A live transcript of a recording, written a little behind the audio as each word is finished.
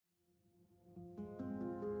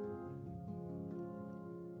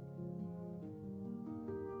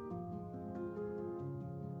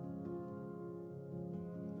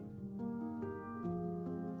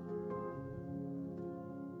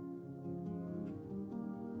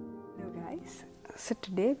Guys, so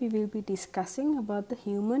today we will be discussing about the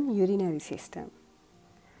human urinary system.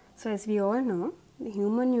 So as we all know, the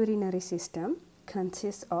human urinary system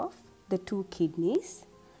consists of the two kidneys,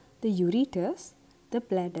 the ureters, the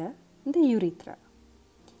bladder and the urethra.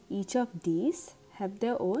 Each of these have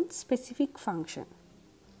their own specific function.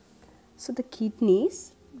 So the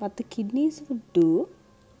kidneys, what the kidneys would do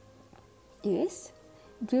is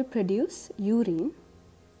it will produce urine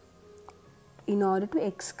in order to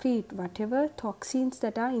excrete whatever toxins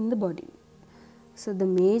that are in the body. So the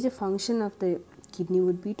major function of the kidney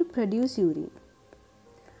would be to produce urine.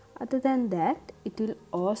 Other than that, it will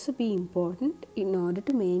also be important in order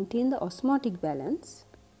to maintain the osmotic balance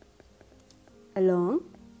along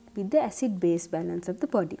with the acid-base balance of the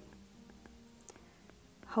body.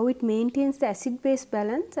 How it maintains the acid-base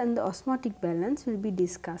balance and the osmotic balance will be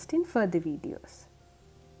discussed in further videos.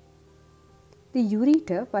 The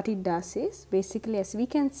ureter, what it does is, basically as we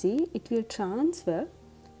can see, it will transfer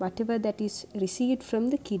whatever that is received from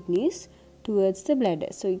the kidneys towards the bladder.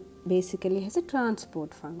 So it basically has a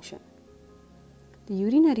transport function. The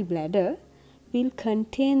urinary bladder will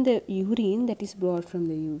contain the urine that is brought from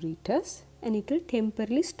the ureters, and it will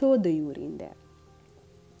temporarily store the urine there.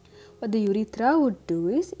 What the urethra would do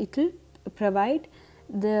is, it will provide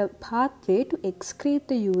the pathway to excrete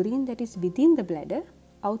the urine that is within the bladder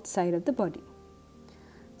outside of the body.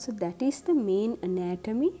 So that is the main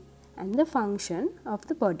anatomy and the function of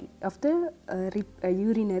the body, of the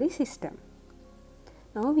urinary system.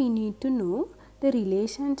 Now we need to know the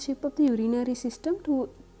relationship of the urinary system to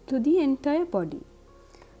the entire body.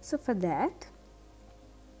 So for that,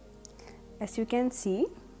 as you can see,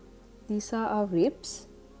 these are our ribs.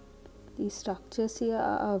 These structures here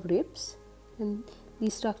are our ribs, and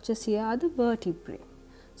these structures here are the vertebrae.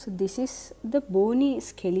 So this is the bony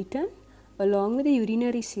skeleton along with the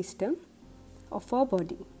urinary system of our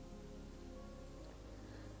body.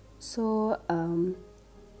 So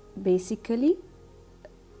basically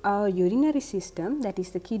our urinary system, that is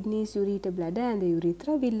the kidneys, ureter, bladder and the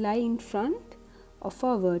urethra, will lie in front of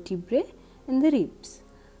our vertebrae and the ribs.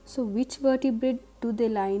 So which vertebrae do they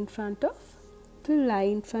lie in front of? It will lie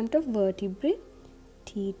in front of vertebrae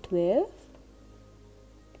T12,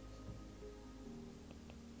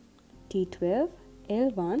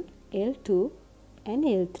 L1, L2 and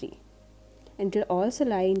L3, and it will also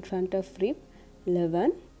lie in front of rib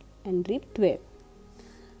 11 and rib 12.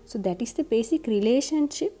 So that is the basic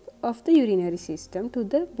relationship of the urinary system to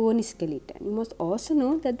the bony skeleton. You must also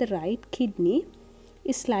know that the right kidney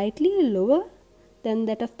is slightly lower than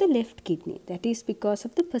that of the left kidney. That is because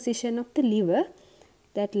of the position of the liver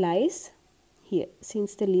that lies here.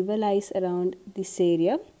 Since the liver lies around this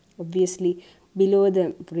area, obviously below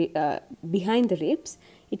the behind the ribs,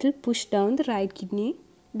 it will push down the right kidney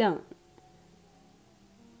down.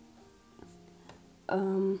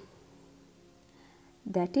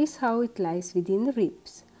 That is how it lies within the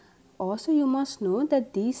ribs. Also you must know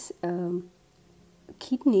that these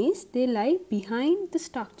kidneys, they lie behind the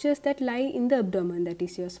structures that lie in the abdomen, that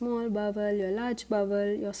is your small bowel, your large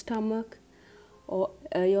bowel, your stomach, or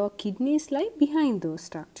your kidneys lie behind those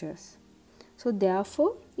structures. So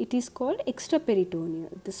therefore it is called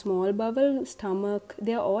extraperitoneal. The small bowel, stomach,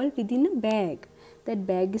 they are all within a bag. That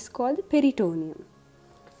bag is called the peritoneum.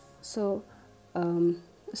 So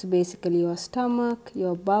basically your stomach,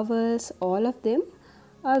 your bowels, all of them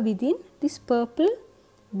are within this purple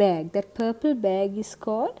bag. That purple bag is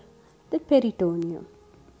called the peritoneum.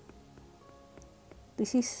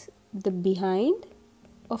 This is the behind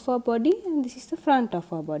of our body and this is the front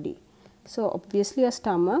of our body. So obviously your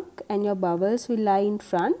stomach and your bowels will lie in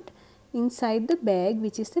front inside the bag,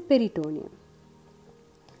 which is the peritoneum.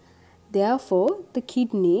 Therefore the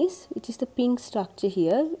kidneys, which is the pink structure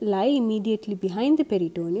here, lie immediately behind the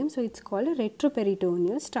peritoneum. So it's called a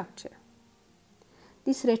retroperitoneal structure.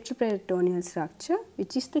 This retroperitoneal structure,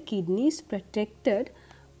 which is the kidney, is protected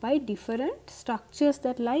by different structures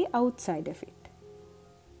that lie outside of it.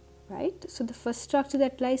 Right? So the first structure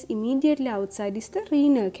that lies immediately outside is the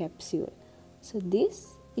renal capsule. So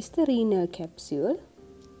this is the renal capsule.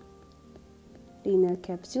 Renal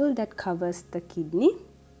capsule that covers the kidney.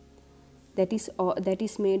 That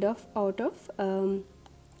is made out of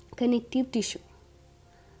connective tissue.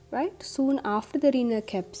 Right? Soon after the renal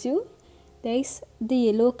capsule, there is the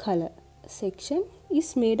yellow color section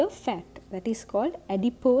is made of fat, that is called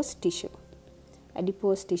adipose tissue.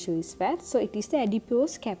 Adipose tissue is fat, so it is the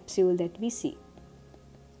adipose capsule that we see.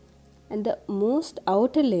 And the most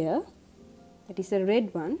outer layer, that is the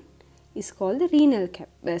red one, is called the renal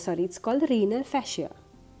fascia.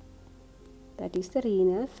 That is the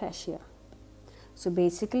renal fascia. So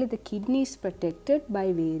basically the kidney is protected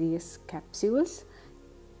by various capsules.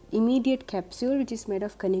 Immediate capsule, which is made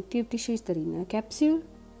of connective tissue, is the renal capsule.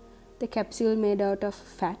 The capsule made out of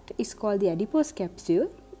fat is called the adipose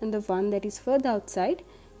capsule, and the one that is further outside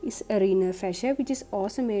is a renal fascia, which is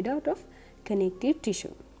also made out of connective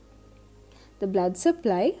tissue. The blood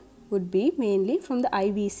supply would be mainly from the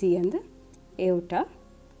IVC and the aorta.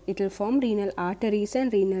 It will form renal arteries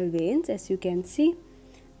and renal veins. As you can see,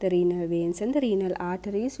 the renal veins and the renal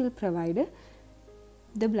arteries will provide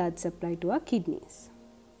the blood supply to our kidneys.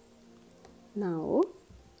 Now,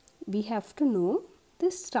 we have to know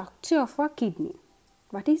the structure of our kidney.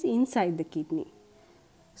 What is inside the kidney?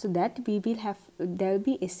 So that there will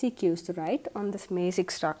be SCQs to write on the basic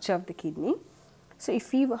structure of the kidney. So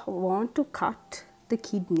if we want to cut the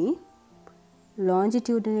kidney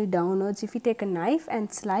longitudinally downwards, if we take a knife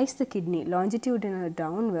and slice the kidney longitudinally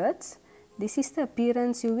downwards, this is the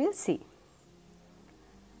appearance you will see.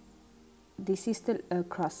 This is the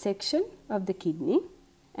cross section of the kidney,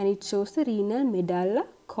 and it shows the renal medulla,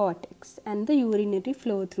 cortex, and the urinary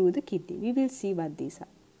flow through the kidney. We will see what these are.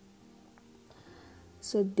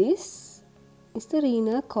 So this is the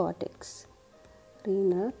renal cortex.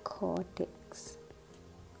 Renal cortex.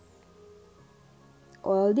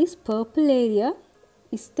 All this purple area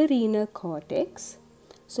is the renal cortex.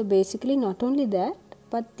 So basically not only that,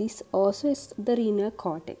 but this also is the renal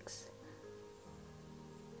cortex.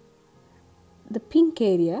 The pink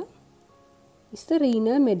area is the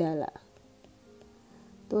renal medulla.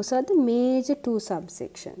 Those are the major two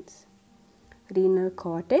subsections, renal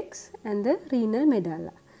cortex and the renal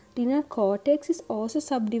medulla. Renal cortex is also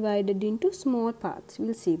subdivided into small parts. We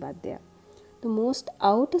will see what they are. The most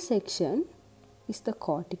outer section is the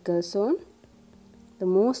cortical zone. The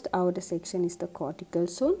most outer section is the cortical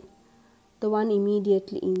zone. The one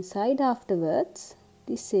immediately inside afterwards,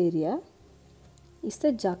 this area, is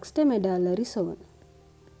the juxtamedullary zone.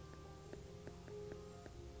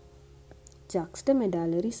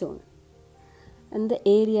 Juxtamedullary zone. And the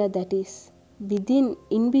area that is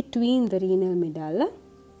in between the renal medulla,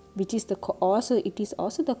 which is it is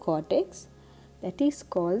also the cortex, that is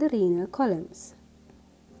called the renal columns.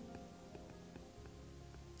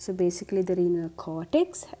 So basically the renal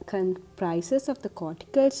cortex comprises of the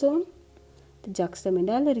cortical zone, the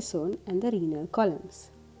juxtamedullary zone, and the renal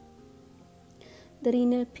columns. The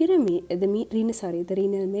renal pyramid, the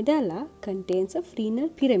renal medulla contains of renal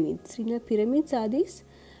pyramids. Renal pyramids are these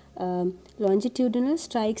longitudinal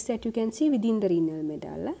strikes that you can see within the renal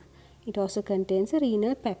medulla. It also contains a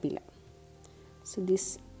renal papilla. So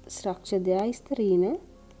this structure there is the renal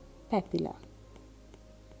papilla.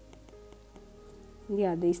 The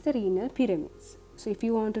other is the renal pyramids. So if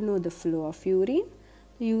you want to know the flow of urine,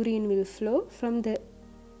 the urine will flow from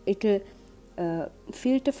it will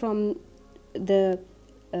filter from the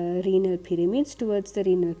renal pyramids towards the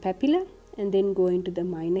renal papilla, and then go into the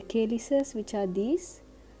minor calyces, which are these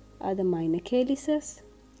are the minor calyces,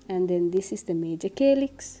 and then this is the major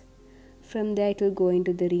calyx. From there it will go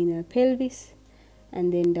into the renal pelvis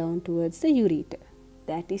and then down towards the ureter.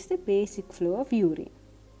 That is the basic flow of urine.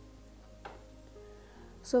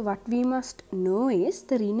 So what we must know is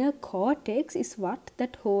the renal cortex is what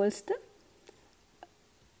that holds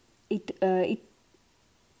it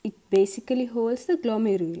basically holds the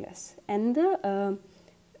glomerulus, and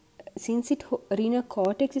since renal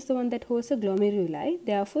cortex is the one that holds the glomeruli,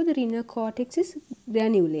 therefore the renal cortex is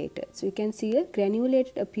granulated. So you can see a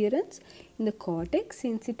granulated appearance in the cortex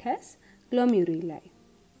since it has glomeruli.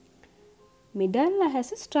 Medulla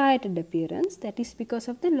has a striated appearance, that is because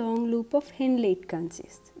of the long loop of Henle it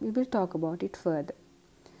consists. We will talk about it further.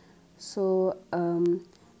 So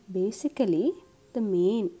basically the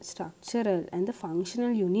main structural and the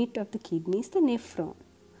functional unit of the kidney is the nephron.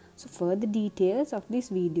 So further details of this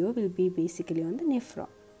video will be basically on the nephron.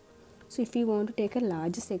 So if you want to take a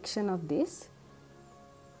larger section of this,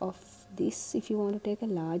 if you want to take a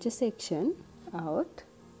larger section out,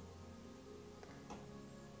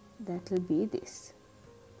 that will be this.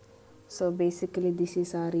 So basically this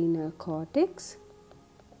is our renal cortex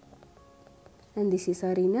and this is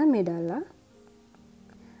our renal medulla,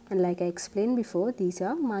 and like I explained before, these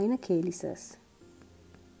are minor calyces.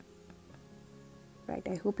 Right,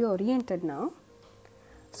 I hope you are oriented now.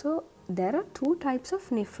 So there are two types of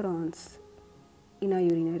nephrons in our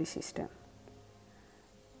urinary system.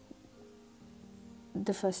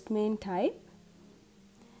 The first main type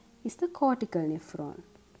is the cortical nephron.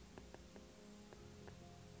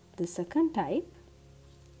 The second type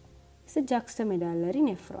is the juxtamedullary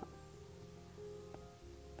nephron.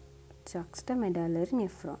 Juxtamedullary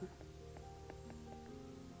nephron.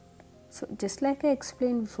 So So just like I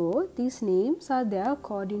explained before, these names are there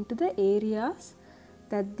according to the areas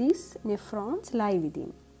that these nephrons lie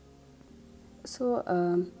within. So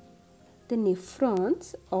the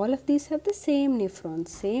nephrons, all of these have the same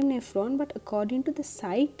nephron, but according to the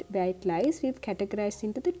site where it lies, we've categorized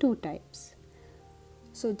into the two types.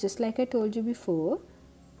 So just like I told you before,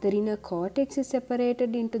 the renal cortex is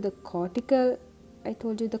separated into the cortical, I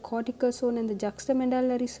told you the cortical zone and the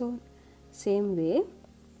juxtamedullary zone. Same way,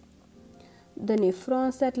 the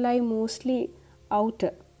nephrons that lie mostly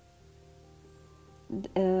outer,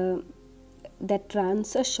 that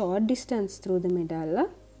runs a short distance through the medulla,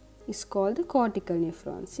 is called the cortical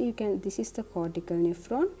nephron. See, this is the cortical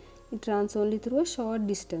nephron. It runs only through a short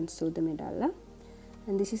distance through the medulla.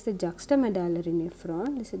 And this is the juxtamedullary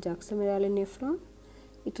nephron. This is a juxtamedullary nephron.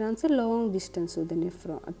 It runs a long distance through the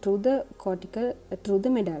nephron, through the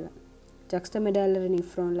medulla. Juxtamedullary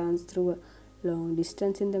nephron runs through a long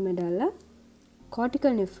distance in the medulla.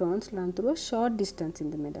 Cortical nephrons run through a short distance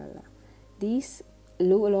in the medulla. These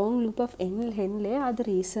long loop of Henle are the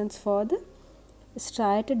reasons for the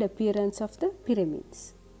striated appearance of the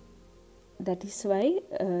pyramids. That is why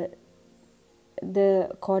the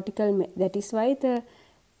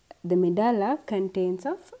medulla contains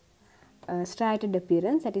of striated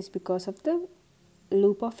appearance. That is because of the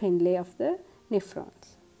loop of Henle of the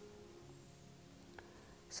nephrons.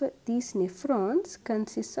 So these nephrons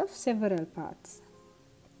consist of several parts.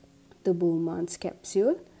 The Bowman's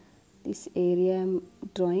capsule, this area I am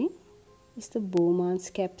drawing is the Bowman's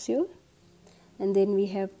capsule, and then we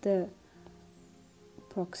have the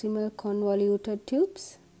proximal convoluted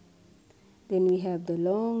tubes, then we have the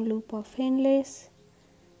long loop of Henle's,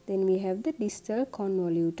 then we have the distal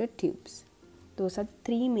convoluted tubes. Those are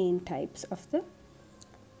three main types of the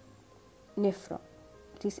nephron.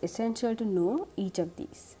 It is essential to know each of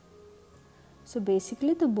these. So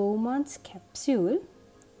basically the Bowman's capsule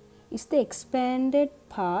is the expanded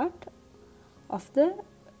part of the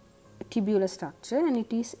tubular structure, and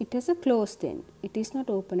it has a closed end. It is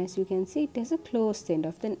not open, as you can see. It has a closed end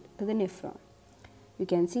to the nephron. You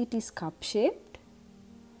can see it is cup shaped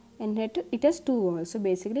and it has two walls, so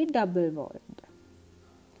basically double walled.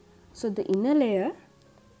 So the inner layer,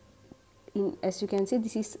 as you can see,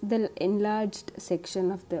 this is the enlarged section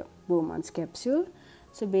of the Bowman's capsule.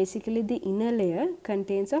 So basically the inner layer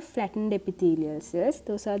contains of flattened epithelial cells.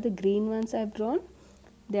 Those are the green ones I have drawn.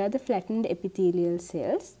 They are the flattened epithelial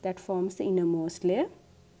cells that forms the innermost layer.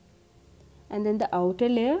 And then the outer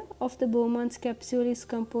layer of the Bowman's capsule is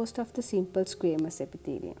composed of the simple squamous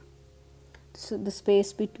epithelium. So the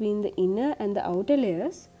space between the inner and the outer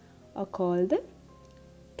layers are called the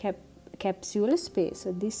capsular space.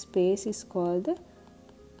 So this space is called the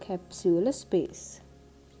capsular space.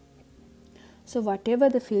 So whatever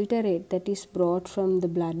the filter rate that is brought from the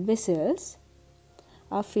blood vessels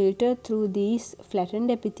are filtered through these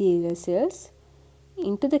flattened epithelial cells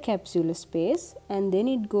into the capsular space, and then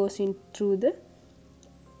it goes in through the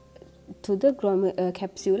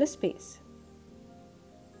capsular space,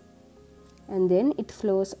 and then it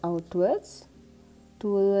flows outwards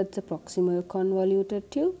towards the proximal convoluted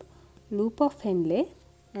tube, loop of Henle,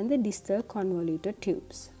 and the distal convoluted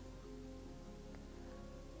tubes.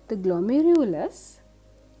 The glomerulus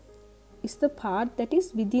is the part that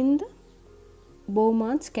is within the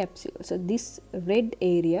Bowman's capsule. So this red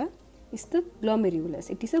area is the glomerulus.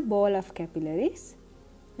 It is a ball of capillaries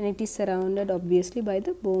and it is surrounded obviously by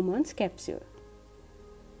the Bowman's capsule.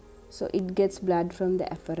 So it gets blood from the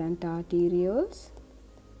afferent arterioles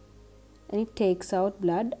and it takes out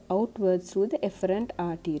blood outwards through the efferent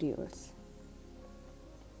arterioles.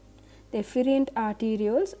 The efferent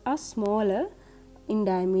arterioles are smaller in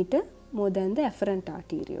diameter more than the afferent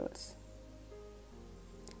arterioles.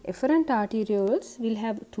 Efferent arterioles will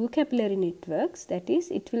have two capillary networks, that is,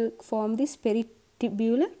 it will form these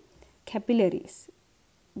peritibular capillaries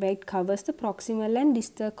where it covers the proximal and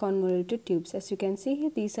distal convoluted tubes. As you can see here,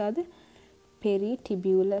 these are the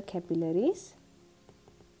peritibular capillaries.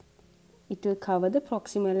 It will cover the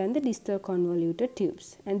proximal and the distal convoluted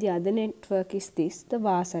tubes, and the other network is this, the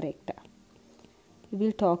vasa recta. We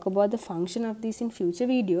will talk about the function of these in future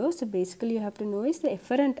videos. So basically you have to know is the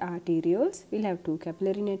efferent arterioles will have two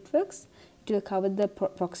capillary networks. It will cover the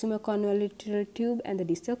proximal convoluted tube and the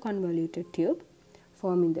distal convoluted tube,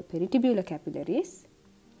 forming the peritibular capillaries.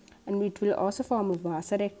 And it will also form a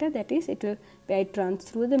vasa recta, that is, it will where it runs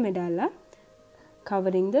through the medulla,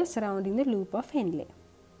 surrounding the loop of Henle.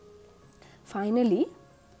 Finally,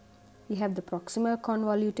 we have the proximal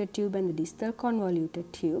convoluted tube and the distal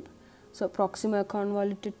convoluted tube. So proximal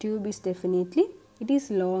convoluted tube is definitely, it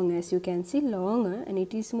is long, as you can see, longer, and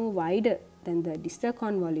it is more wider then the distal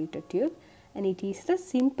convoluted tube, and it is the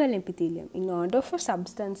simple epithelium in order for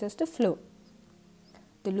substances to flow.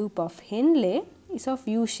 The loop of Henle is of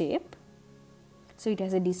U shape, so it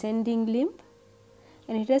has a descending limb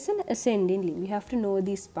and it has an ascending limb. You have to know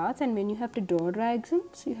these parts, and when you have to draw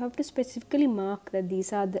diagrams, you have to specifically mark that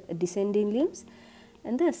these are the descending limbs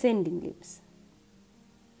and the ascending limbs.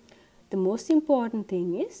 The most important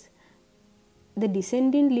thing is the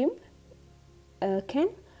descending limb can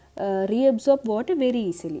reabsorb water very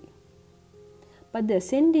easily, but the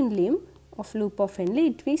ascending limb of loop of Henle,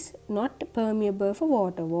 it is not permeable for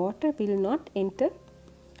water. Water will not enter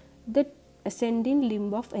the ascending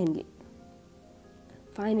limb of Henle.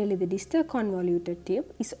 Finally, the distal convoluted tube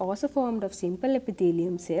is also formed of simple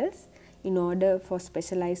epithelium cells in order for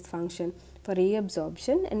specialized function for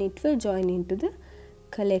reabsorption, and it will join into the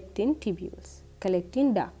collecting tubules,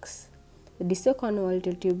 collecting ducts. The distal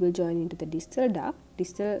convoluted tube will join into the distal duct,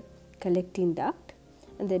 distal collecting duct,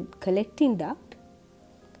 and the collecting duct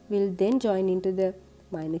will then join into the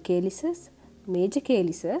minor calyces, major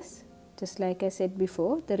calyces, just like I said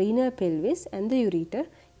before, the renal pelvis and the ureter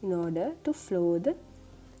in order to flow the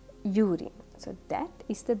urine. So that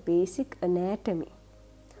is the basic anatomy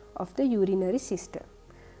of the urinary system.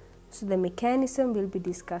 So the mechanism will be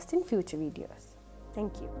discussed in future videos.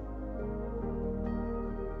 Thank you.